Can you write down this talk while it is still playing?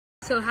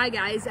So hi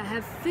guys, I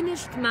have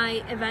finished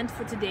my event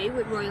for today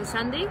with Royal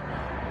Sunday.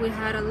 We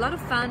had a lot of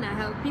fun. I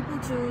helped people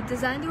to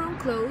design their own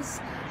clothes.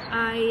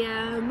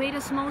 I made a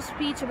small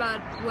speech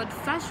about what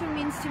fashion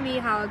means to me,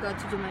 how I got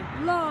to do my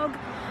blog,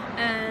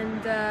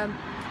 and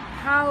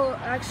how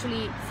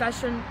actually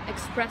fashion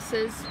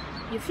expresses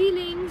your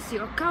feelings,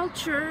 your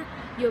culture,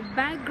 your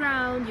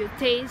background, your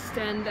taste,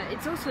 and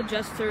it's also a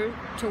gesture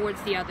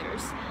towards the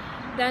others.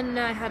 Then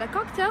I had a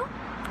cocktail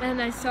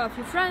and I saw a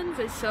few friends,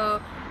 I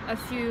saw a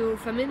few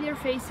familiar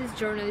faces,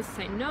 journalists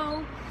I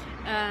know,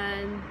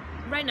 and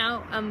right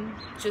now I'm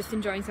just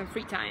enjoying some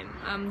free time.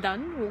 I'm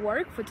done with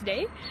work for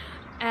today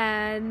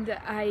and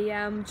I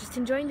am just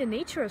enjoying the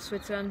nature of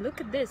Switzerland. Look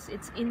at this,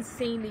 it's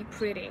insanely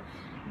pretty.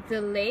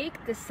 The lake,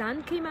 the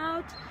sun came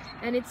out,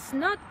 and it's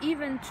not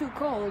even too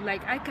cold.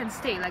 Like, I can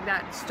stay like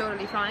that, it's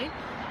totally fine.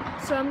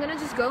 So I'm gonna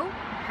just go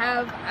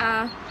have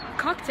a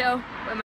cocktail with my